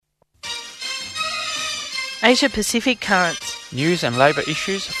Asia-Pacific Currents. News and labour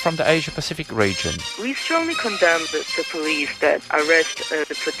issues from the Asia-Pacific region. We strongly condemn the police that arrest the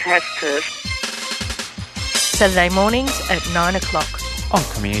protesters. Saturday mornings at 9 o'clock. On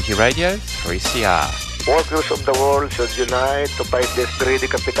Community Radio 3CR. Workers of the world should unite to fight this greedy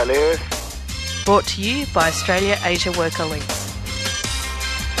capitalists. Brought to you by Australia Asia Worker Links.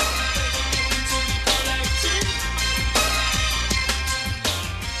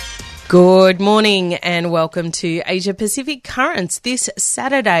 Good morning and welcome to Asia Pacific Currents. This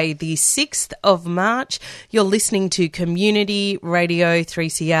Saturday, the 6th of March, you're listening to Community Radio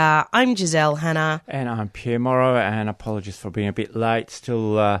 3CR. I'm Giselle Hanna. And I'm Pierre Morrow, and apologies for being a bit late.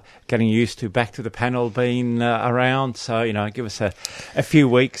 Still getting used to back to the panel being around. So, give us a few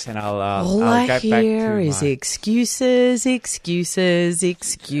weeks and I'll All go I back to hear is excuses. That's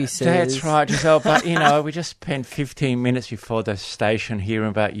right, Giselle. But, we just spent 15 minutes before the station hearing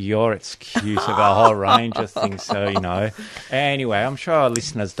about your excuse of a whole range of things. So, Anyway, I'm sure our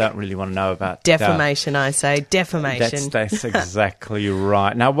listeners don't really want to know about defamation, I say. Defamation. That's exactly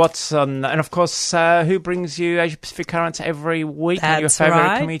right. Now, what's on... And, of course, who brings you Asia Pacific Currents every week on your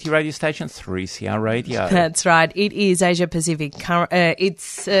favourite community radio station? 3CR Radio. That's right. It is Asia Pacific...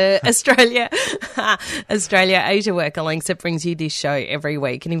 it's Australia Asia Worker Links that brings you this show every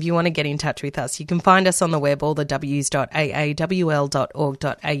week. And if you want to get in touch with us, you can find us on the web, all the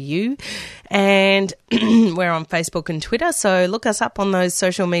w's.aawl.org.au. And we're on Facebook and Twitter, so look us up on those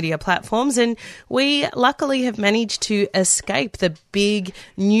social media platforms. And we luckily have managed to escape the big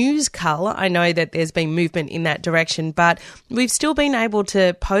news cull. I know that there's been movement in that direction, but we've still been able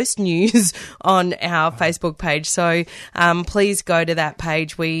to post news on our Facebook page. So please go to that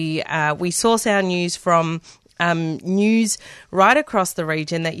page. We source our news from news right across the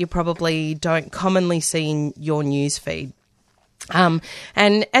region that you probably don't commonly see in your news feed.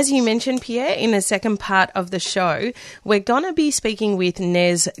 And as you mentioned, Pierre, in the second part of the show, we're going to be speaking with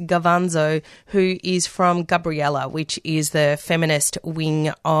Nez Gavanzo, who is from Gabriela, which is the feminist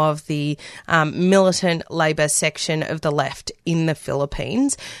wing of the militant Labor section of the left in the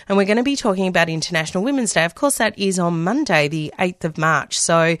Philippines. And we're going to be talking about International Women's Day. Of course, that is on Monday, the 8th of March.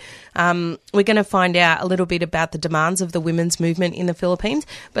 So we're going to find out a little bit about the demands of the women's movement in the Philippines.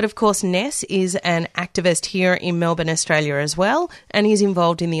 But of course, Nez is an activist here in Melbourne, Australia as well, and he's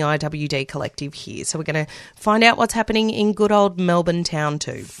involved in the IWD collective here. So we're going to find out what's happening in good old Melbourne town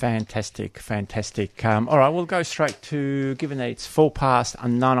too. Fantastic. All right, we'll go straight to, given that it's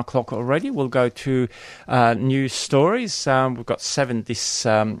 9 o'clock already, we'll go to news stories. We've got 7 this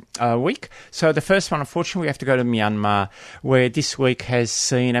week. So the first one, unfortunately, we have to go to Myanmar, where this week has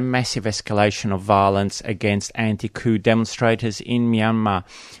seen a massive escalation of violence against anti-coup demonstrators in Myanmar,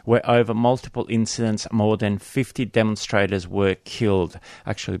 where over multiple incidents, more than 50 demonstrators were killed.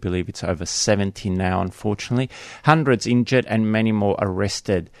 I actually believe it's over 70 now, unfortunately. Hundreds injured and many more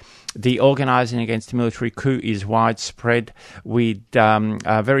arrested. The organising against the military coup is widespread, with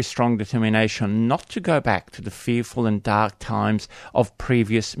a very strong determination not to go back to the fearful and dark times of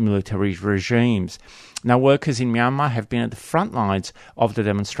previous military regimes. Now, workers in Myanmar have been at the front lines of the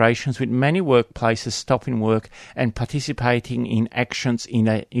demonstrations, with many workplaces stopping work and participating in actions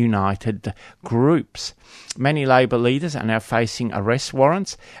in united groups. Many Labour leaders are now facing arrest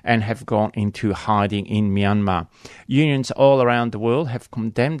warrants and have gone into hiding in Myanmar. Unions all around the world have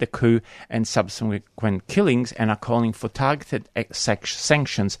condemned the coup and subsequent killings and are calling for targeted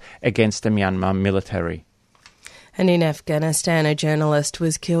sanctions against the Myanmar military. And in Afghanistan, a journalist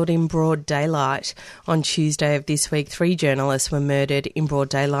was killed in broad daylight. On Tuesday of this week, 3 journalists were murdered in broad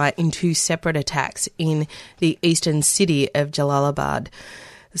daylight in 2 separate attacks in the eastern city of Jalalabad.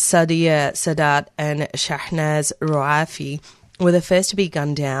 Sadia Sadat and Shahnaz Raifi were the first to be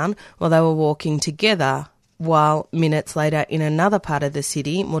gunned down while they were walking together, while minutes later in another part of the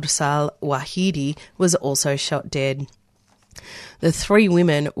city, Mursal Wahidi was also shot dead. The 3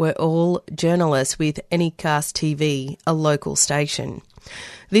 women were all journalists with Anycast TV, a local station.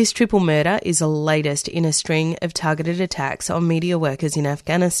 This triple murder is the latest in a string of targeted attacks on media workers in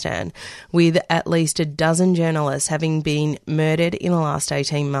Afghanistan, with at least a dozen journalists having been murdered in the last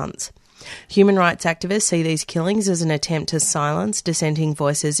 18 months. Human rights activists see these killings as an attempt to silence dissenting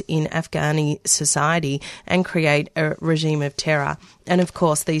voices in Afghani society and create a regime of terror. And of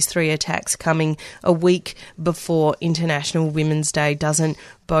course, these 3 attacks coming a week before International Women's Day doesn't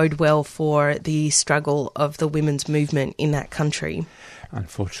bode well for the struggle of the women's movement in that country.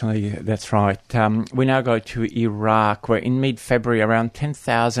 Unfortunately, that's right. We now go to Iraq, where in mid-February, around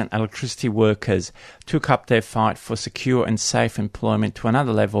 10,000 electricity workers took up their fight for secure and safe employment to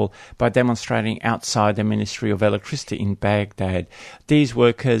another level by demonstrating outside the Ministry of Electricity in Baghdad. These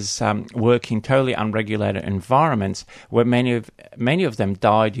workers work in totally unregulated environments where many of them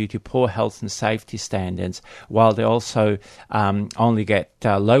die due to poor health and safety standards, while they also only get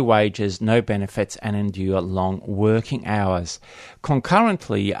low wages, no benefits, and endure long working hours.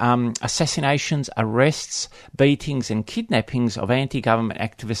 Concurrently, assassinations, arrests, beatings and kidnappings of anti-government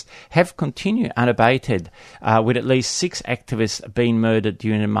activists have continued unabated, with at least 6 activists being murdered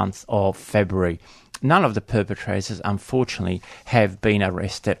during the month of February. None of the perpetrators, unfortunately, have been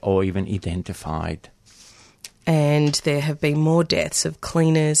arrested or even identified. And there have been more deaths of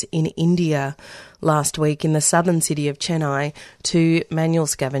cleaners in India. Last week in the southern city of Chennai, 2 manual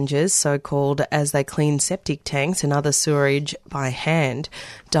scavengers, so-called as they clean septic tanks and other sewerage by hand,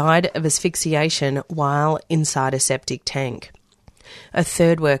 died of asphyxiation while inside a septic tank. A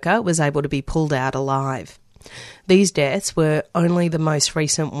third worker was able to be pulled out alive. These deaths were only the most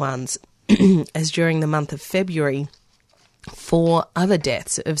recent ones, as during the month of February, 4 other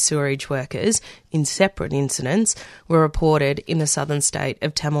deaths of sewerage workers in separate incidents were reported in the southern state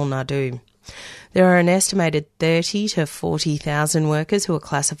of Tamil Nadu. There are an estimated 30 to 40,000 workers who are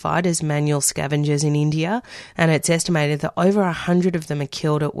classified as manual scavengers in India, and it's estimated that over 100 of them are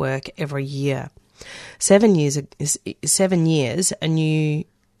killed at work every year. 7 years, a new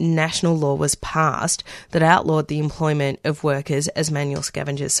national law was passed that outlawed the employment of workers as manual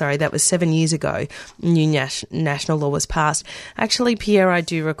scavengers. Sorry, that was 7 years ago. New national law was passed. Actually, Pierre, I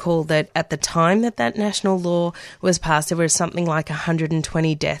do recall that at the time that national law was passed, there was something like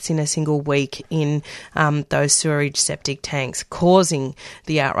 120 deaths in a single week in those sewerage septic tanks, causing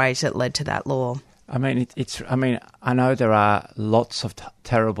the outrage that led to that law. I mean, I know there are lots of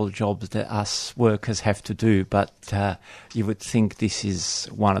terrible jobs that us workers have to do, but you would think this is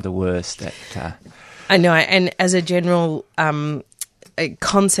one of the worst. That I know, and as a general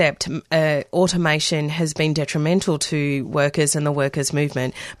concept, automation has been detrimental to workers and the workers'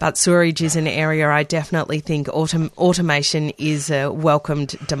 movement, but sewerage is an area I definitely think automation is a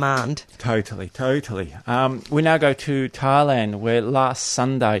welcomed demand. Totally. We now go to Thailand, where last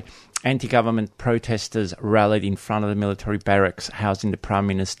Sunday anti-government protesters rallied in front of the military barracks housing the Prime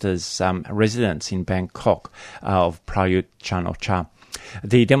Minister's residence in Bangkok of Prayut Chan-o-cha.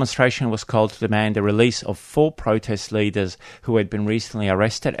 The demonstration was called to demand the release of 4 protest leaders who had been recently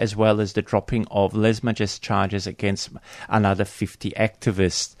arrested, as well as the dropping of lèse-majesté charges against another 50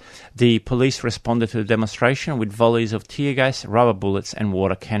 activists. The police responded to the demonstration with volleys of tear gas, rubber bullets and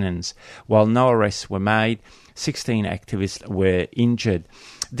water cannons. While no arrests were made, 16 activists were injured.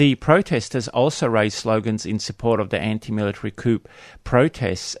 The protesters also raised slogans in support of the anti-military coup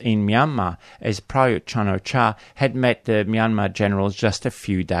protests in Myanmar, as Prayut Chan-o-cha had met the Myanmar generals just a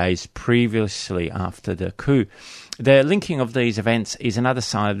few days previously after the coup. The linking of these events is another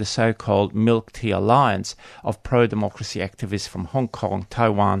sign of the so-called Milk Tea Alliance of pro-democracy activists from Hong Kong,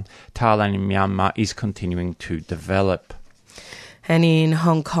 Taiwan, Thailand and Myanmar is continuing to develop. And in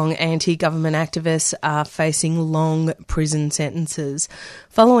Hong Kong, anti-government activists are facing long prison sentences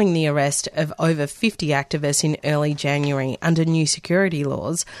following the arrest of over 50 activists in early January under new security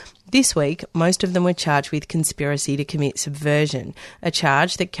laws. This week, most of them were charged with conspiracy to commit subversion, a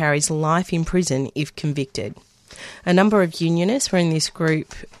charge that carries life in prison if convicted. A number of unionists were in this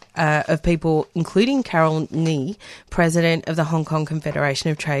group of people, including Carol Ni, president of the Hong Kong Confederation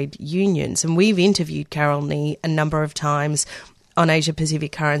of Trade Unions. And we've interviewed Carol Ni a number of times on Asia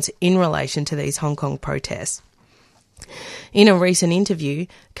Pacific Currents in relation to these Hong Kong protests. In a recent interview,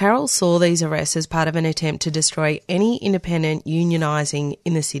 Carol saw these arrests as part of an attempt to destroy any independent unionising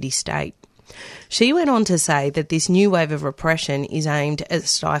in the city-state. She went on to say that this new wave of repression is aimed at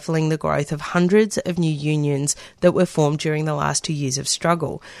stifling the growth of hundreds of new unions that were formed during the last 2 years of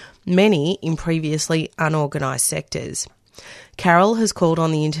struggle, many in previously unorganised sectors. Carol has called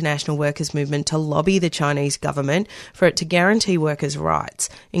on the international workers' movement to lobby the Chinese government for it to guarantee workers' rights,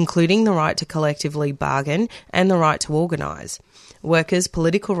 including the right to collectively bargain and the right to organise. Workers'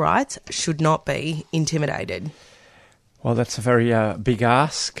 political rights should not be intimidated. Well, that's a very big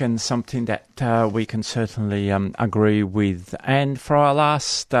ask and something that we can certainly agree with. And for our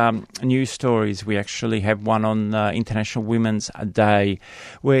last news stories, we actually have one on International Women's Day,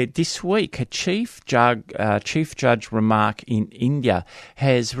 where this week a chief judge remark in India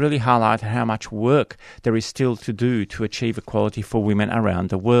has really highlighted how much work there is still to do to achieve equality for women around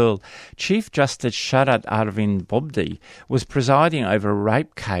the world. Chief Justice Sharad Arvind Bobde was presiding over a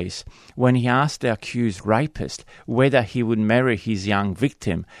rape case when he asked the accused rapist whether he would marry his young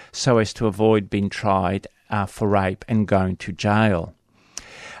victim so as to avoid being tried for rape and going to jail.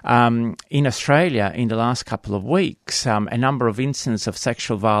 In Australia, in the last couple of weeks, a number of incidents of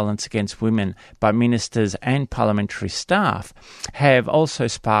sexual violence against women by ministers and parliamentary staff have also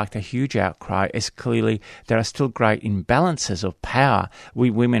sparked a huge outcry, as clearly there are still great imbalances of power,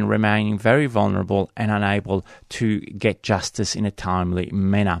 with women remaining very vulnerable and unable to get justice in a timely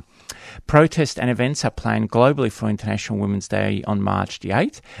manner. Protests and events are planned globally for International Women's Day on March the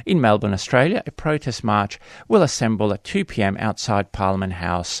 8th. In Melbourne, Australia, a protest march will assemble at 2 p.m. outside Parliament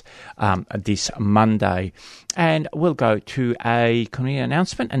House this Monday. And we'll go to a community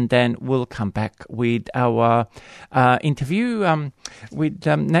announcement and then we'll come back with our interview with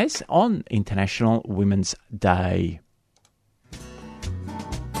Nez on International Women's Day.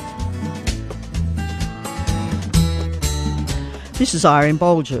 This is Irene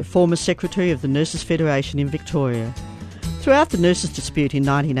Bolger, former Secretary of the Nurses Federation in Victoria. Throughout the nurses' dispute in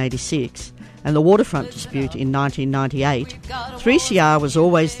 1986 and the waterfront dispute in 1998, 3CR was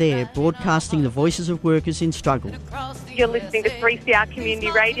always there, broadcasting the voices of workers in struggle. You're listening to 3CR Community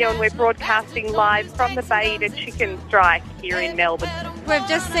Radio and we're broadcasting live from the Bay Eater Chicken Strike here in Melbourne. We've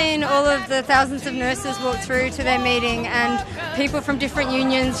just seen all of the thousands of nurses walk through to their meeting and people from different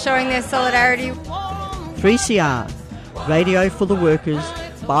unions showing their solidarity. 3CR. Radio for the workers,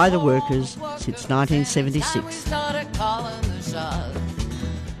 by the workers, since 1976.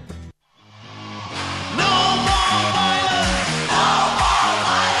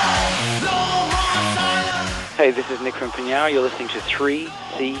 Hey, this is Nick from Pinyao. You're listening to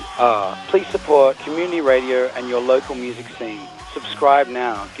 3CR. Please support community radio and your local music scene. Subscribe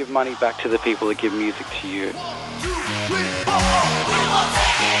now. Give money back to the people that give music to you. 1, 2, 3, 4. We won't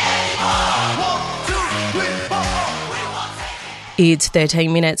take it anymore. 1, 2, 3, 4. It's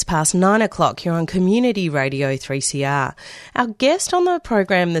 13 minutes past 9 o'clock here on Community Radio 3CR. Our guest on the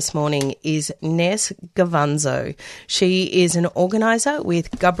program this morning is Nez Gavanzo. She is an organiser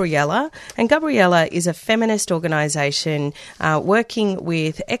with Gabriella, and Gabriella is a feminist organisation working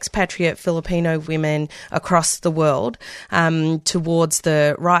with expatriate Filipino women across the world towards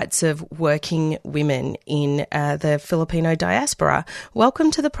the rights of working women in the Filipino diaspora. Welcome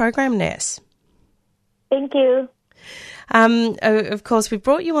to the program, Nez. Thank you. Of course, we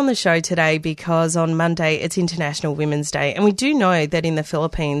brought you on the show today because on Monday it's International Women's Day, and we do know that in the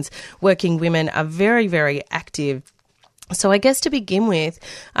Philippines, working women are very, very active. So I guess to begin with,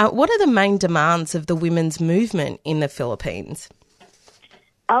 what are the main demands of the women's movement in the Philippines?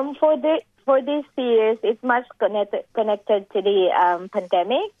 For this year, it's much connected to the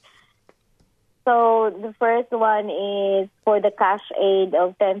pandemic. So the first one is for the cash aid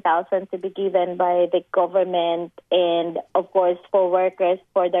of 10,000 to be given by the government, and of course for workers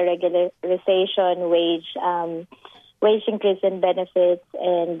for the regularization, wage increase and benefits,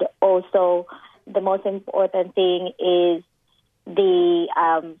 and also the most important thing is the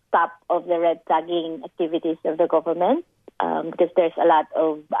stop of the red tagging activities of the government, because there's a lot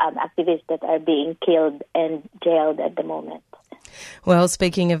of activists that are being killed and jailed at the moment. Well,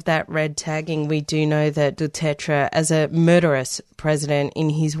 speaking of that red tagging, we do know that Duterte, as a murderous president in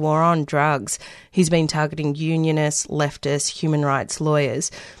his war on drugs, he's been targeting unionists, leftists, human rights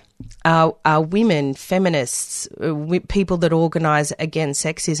lawyers. Are women, feminists, people that organise against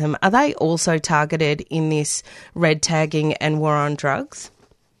sexism, are they also targeted in this red tagging and war on drugs?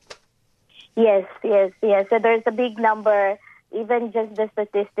 Yes. So there's a big number. Even just the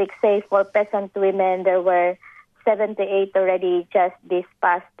statistics say for peasant women, there were 78 already just this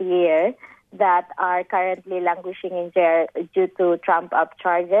past year that are currently languishing in jail due to trump-up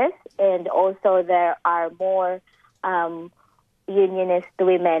charges. And also there are more unionist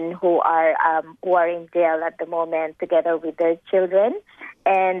women who are in jail at the moment together with their children.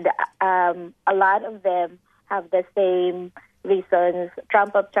 And a lot of them have the same reasons.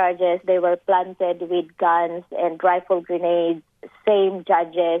 Trump-up charges, they were planted with guns and rifle grenades, same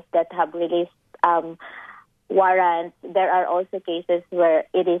judges that have released warrants. There are also cases where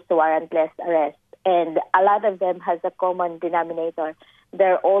it is warrantless arrest. And a lot of them has a common denominator.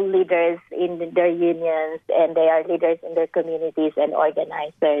 They're all leaders in their unions and they are leaders in their communities and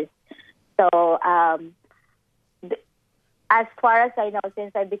organizers. So as far as I know,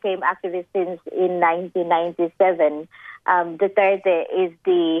 since I became activist since in 1997, Duterte is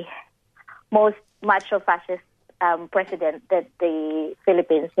the most macho-fascist president that the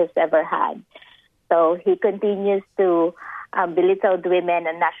Philippines has ever had. So he continues to belittle women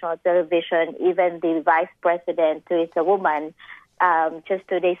on national television. Even the vice president, who is a woman, just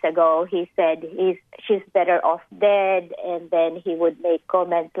 2 days ago, he said she's better off dead, and then he would make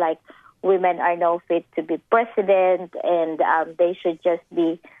comments like, women are no fit to be president, and they should just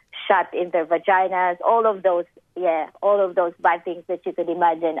be shot in their vaginas. All of those bad things that you could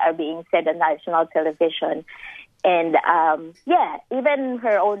imagine are being said on national television. And even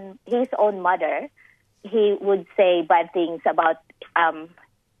his own mother, he would say bad things about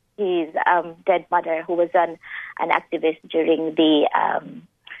his dead mother, who was an activist during the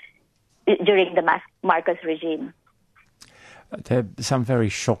Marcos regime. There are some very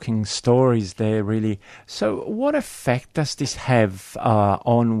shocking stories there, really. So what effect does this have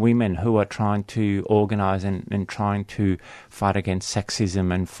on women who are trying to organise and trying to fight against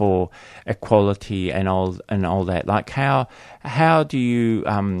sexism and for equality and all that? Like, how do you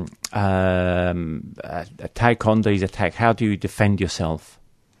take on these attacks? How do you defend yourself?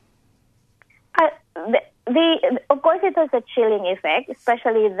 Of course, it has a chilling effect,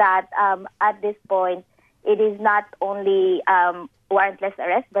 especially that at this point, it is not only warrantless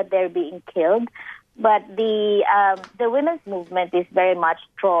arrest, but they're being killed. But the women's movement is very much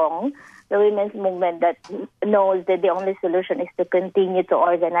strong. The women's movement that knows that the only solution is to continue to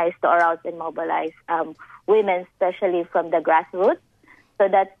organize, to arouse and mobilize women, especially from the grassroots. So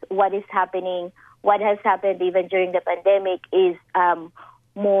that's what is happening. What has happened even during the pandemic is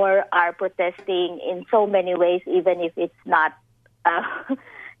more are protesting in so many ways, even if it's not,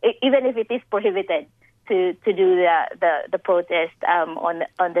 even if it is prohibited to do the protest on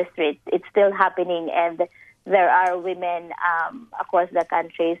the streets. It's still happening, and there are women across the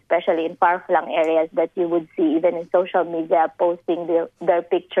country, especially in far-flung areas, that you would see even in social media posting their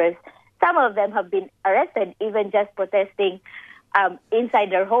pictures. Some of them have been arrested, even just protesting inside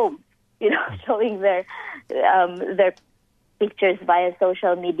their homes, showing their pictures via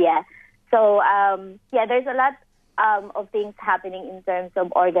social media. So there's a lot of things happening in terms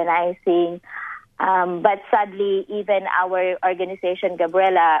of organizing. But sadly, even our organization,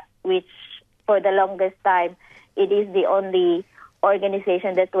 Gabriela, which for the longest time, it is the only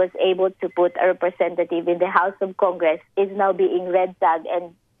organization that was able to put a representative in the House of Congress, is now being red tagged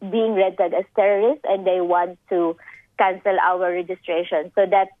as terrorists, and they want to cancel our registration. So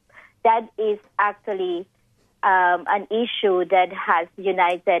that is actually an issue that has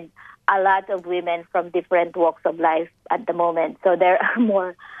united a lot of women from different walks of life at the moment. So there are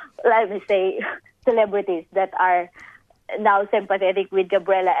more, let me say, celebrities that are now sympathetic with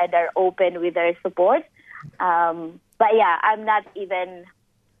Gabriela and are open with their support. But yeah, I'm not even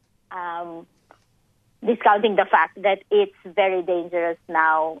discounting the fact that it's very dangerous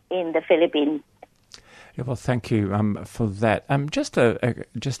now in the Philippines. Yeah, well, thank you for that. Just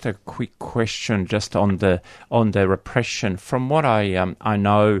a quick question, just on the repression. From what I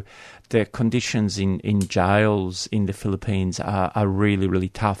know, the conditions in jails in the Philippines are really, really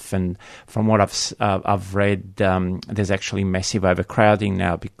tough. And from what I've read, there's actually massive overcrowding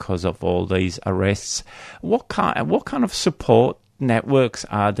now because of all these arrests. What kind of support networks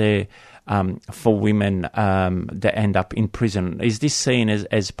are there for women that end up in prison? Is this seen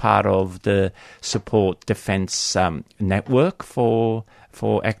as part of the support defence network for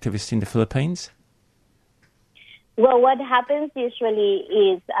activists in the Philippines? Well, what happens usually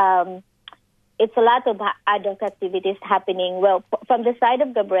is it's a lot of ad hoc activities happening. Well, from the side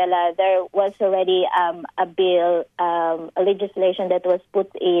of Gabriela, there was already a bill, a legislation that was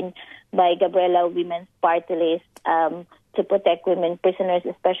put in by Gabriela Women's Party List to protect women prisoners,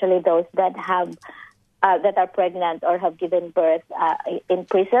 especially those that have that are pregnant or have given birth in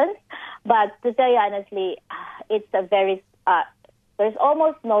prisons. But to tell you honestly, it's a very there's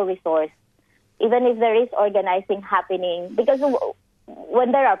almost no resource, even if there is organizing happening, because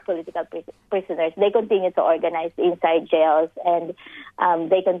when there are political prisoners, they continue to organize inside jails, and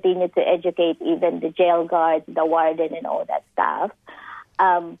they continue to educate even the jail guards, the warden, and all that stuff.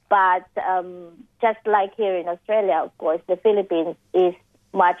 But just like here in Australia, of course, the Philippines is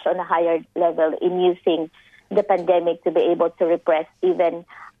much on a higher level in using the pandemic to be able to repress even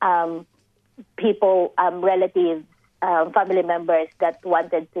people, relatives, family members that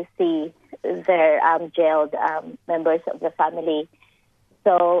wanted to see their jailed members of the family.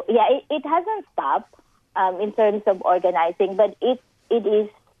 So, yeah, it hasn't stopped in terms of organizing, but it is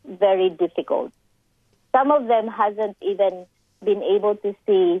very difficult. Some of them hasn't even been able to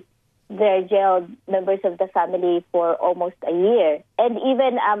see their jailed members of the family for almost a year. And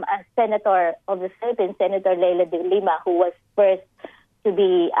even a senator of the Philippines, Senator Leila de Lima, who was first to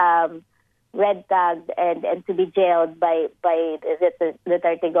be red tagged and to be jailed by the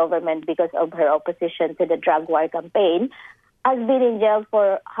Duterte government because of her opposition to the drug war campaign, has been in jail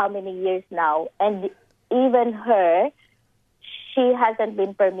for how many years now? And even her, she hasn't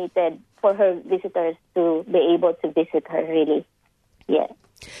been permitted for her visitors to be able to visit her, really. Yeah.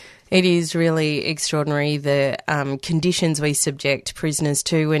 It is really extraordinary, the conditions we subject prisoners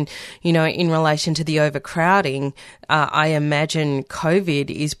to. And, you know, in relation to the overcrowding, I imagine COVID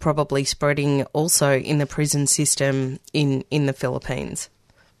is probably spreading also in the prison system in the Philippines.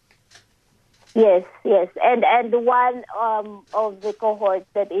 Yes. And one of the cohorts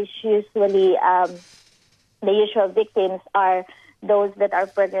that is usually the usual victims are those that are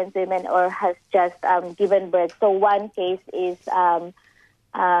pregnant women or has just given birth. So one case is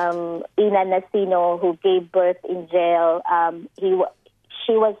Ina Nasino, who gave birth in jail.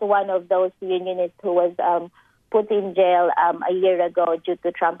 She was one of those unionists who was put in jail a year ago due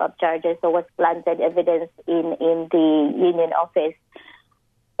to trump-up charges, so was planted evidence in the union office.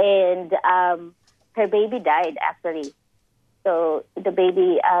 And her baby died, actually. So the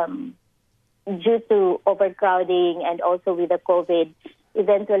baby, due to overcrowding and also with the COVID,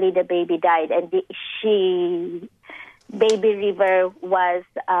 eventually the baby died. And Baby River was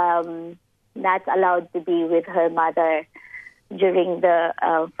not allowed to be with her mother during the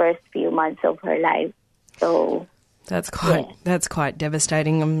first few months of her life. So that's quite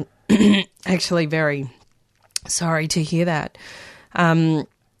devastating. I'm actually very sorry to hear that. I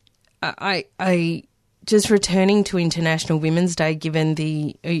just returning to International Women's Day, given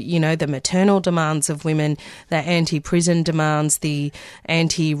the maternal demands of women, the anti-prison demands, the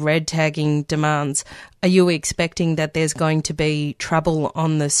anti-red tagging demands, are you expecting that there's going to be trouble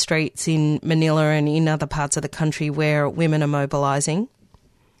on the streets in Manila and in other parts of the country where women are mobilising?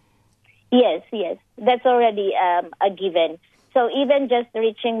 Yes, that's already a given. So even just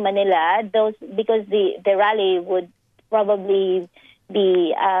reaching Manila, because the rally would probably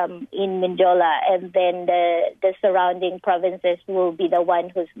be in Mindiola, and then the surrounding provinces will be the one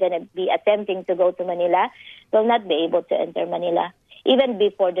who's going to be attempting to go to Manila, will not be able to enter Manila. Even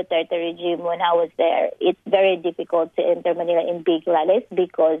before the Duterte regime, when I was there, it's very difficult to enter Manila in big rallies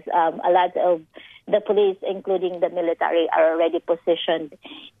because a lot of the police, including the military, are already positioned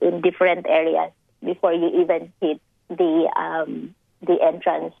in different areas before you even hit the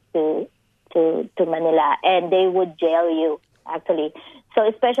entrance to Manila, and they would jail you. Actually, so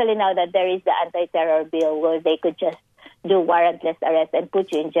especially now that there is the anti-terror bill where they could just do warrantless arrest and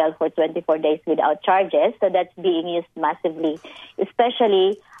put you in jail for 24 days without charges. So that's being used massively,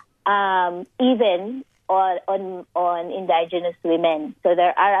 especially even on indigenous women. So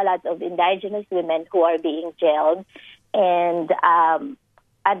there are a lot of indigenous women who are being jailed, and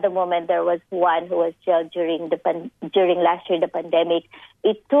at the moment there was one who was jailed during last year, the pandemic.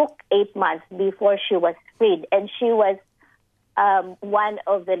 It took 8 months before she was freed, and she was one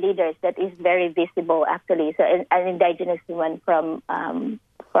of the leaders that is very visible, actually. So an indigenous woman from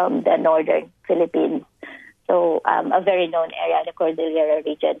the northern Philippines. So a very known area, the Cordillera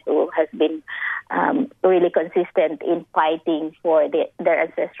region, who has been really consistent in fighting for their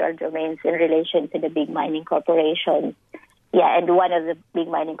ancestral domains in relation to the big mining corporations. Yeah, and one of the big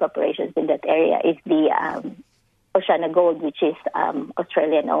mining corporations in that area is the OceanaGold, which is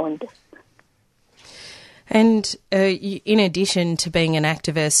Australian-owned. And in addition to being an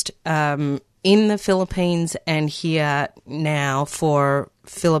activist in the Philippines and here now for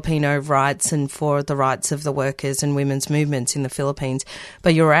Filipino rights and for the rights of the workers and women's movements in the Philippines,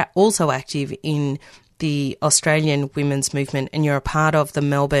 but you're also active in the Australian women's movement and you're a part of the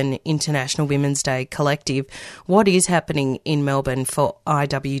Melbourne International Women's Day collective. What is happening in Melbourne for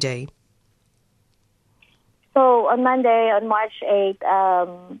IWD? So on Monday, on March 8th,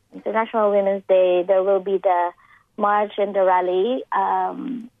 International Women's Day, there will be the march and the rally.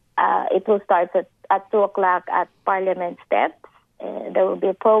 It will start at 2 o'clock at Parliament Steps. There will be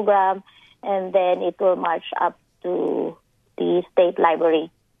a program, and then it will march up to the State Library.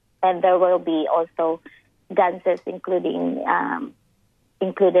 And there will be also dances included in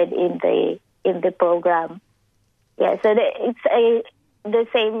the program. Yeah, so the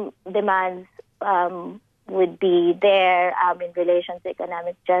same demands would be there in relation to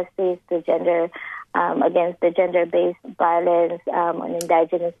economic justice, to gender, against the gender-based violence, on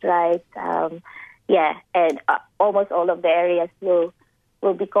indigenous rights. And almost all of the areas will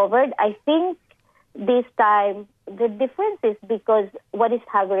be covered. I think this time the difference is because what is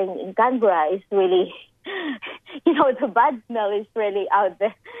happening in Canberra is really the bad smell is really out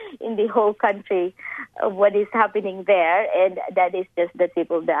there in the whole country of what is happening there. And that is just the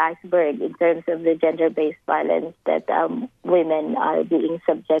tip of the iceberg in terms of the gender-based violence that women are being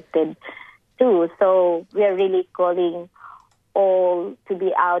subjected to. So we are really calling all to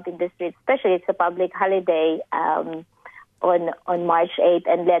be out in the streets, especially it's a public holiday on March 8th,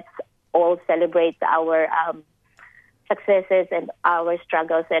 and let's all celebrate our successes and our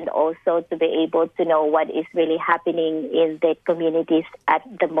struggles, and also to be able to know what is really happening in the communities at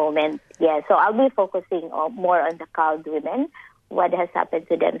the moment. Yeah, so I'll be focusing more on the CALD women, what has happened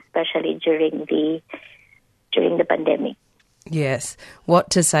to them, especially during the pandemic. Yes.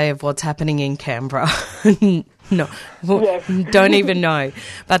 What to say of what's happening in Canberra? No, yes. Don't even know.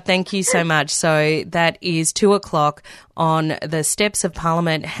 But thank you so much. So that is 2:00 on the steps of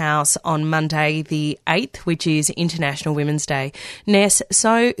Parliament House on Monday the 8th, which is International Women's Day. Ness,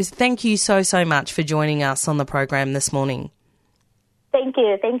 so thank you so much for joining us on the program this morning. Thank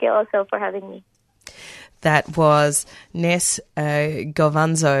you. Thank you also for having me. That was Ness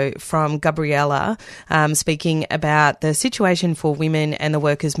Govanzo from Gabriela speaking about the situation for women and the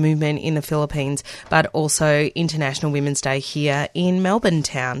workers' movement in the Philippines, but also International Women's Day here in Melbourne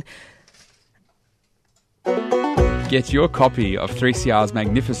town. Get your copy of 3CR's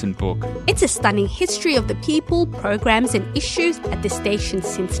magnificent book. It's a stunning history of the people, programs and issues at the station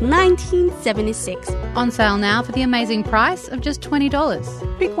since 1976. On sale now for the amazing price of just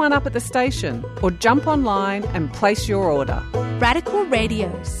 $20. Pick one up at the station or jump online and place your order. Radical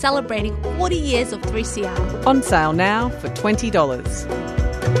Radio, celebrating 40 years of 3CR. On sale now for $20.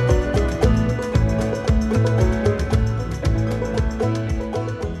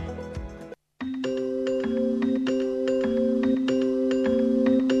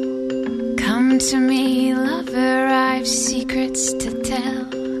 To me, lover, I've secrets to tell.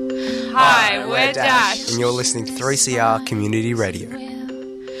 Hi, we're Dash. And you're listening to 3CR Community Radio.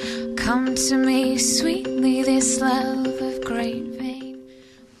 Come to me sweetly, this love of great vein.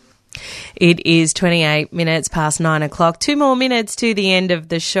 It is 28 minutes past 9:00. 2 more minutes to the end of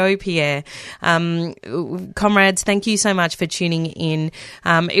the show, Pierre. Comrades, thank you so much for tuning in.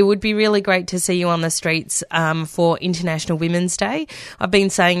 It would be really great to see you on the streets for International Women's Day. I've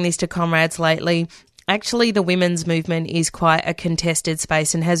been saying this to comrades lately. Actually, the women's movement is quite a contested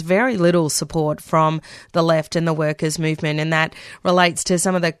space and has very little support from the left and the workers' movement, and that relates to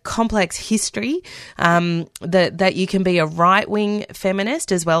some of the complex history that you can be a right-wing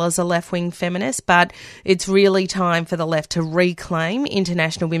feminist as well as a left-wing feminist, but it's really time for the left to reclaim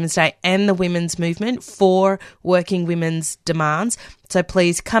International Women's Day and the women's movement for working women's demands. So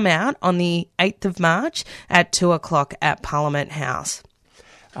please come out on the 8th of March at 2:00 at Parliament House.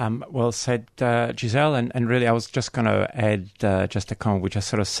 Well said, Giselle, and really I was just going to add just a comment which I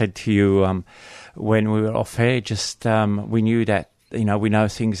sort of said to you when we were off air, we knew that, we know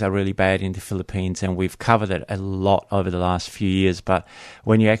things are really bad in the Philippines and we've covered it a lot over the last few years, but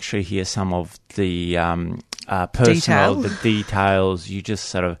when you actually hear some of the the details, you just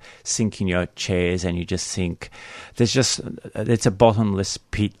sort of sink in your chairs and you just think it's a bottomless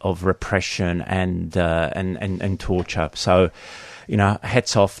pit of repression and torture. So,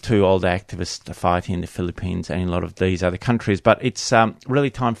 hats off to all the activists fighting in the Philippines and in a lot of these other countries. But it's really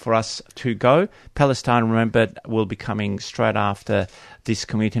time for us to go. Palestine Remembered will be coming straight after this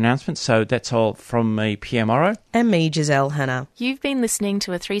community announcement. So that's all from me, Pierre Morrow. And me, Giselle Hanna. You've been listening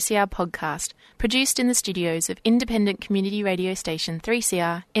to a 3CR podcast produced in the studios of independent community radio station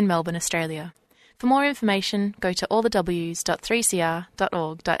 3CR in Melbourne, Australia. For more information, go to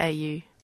allthews.3cr.org.au.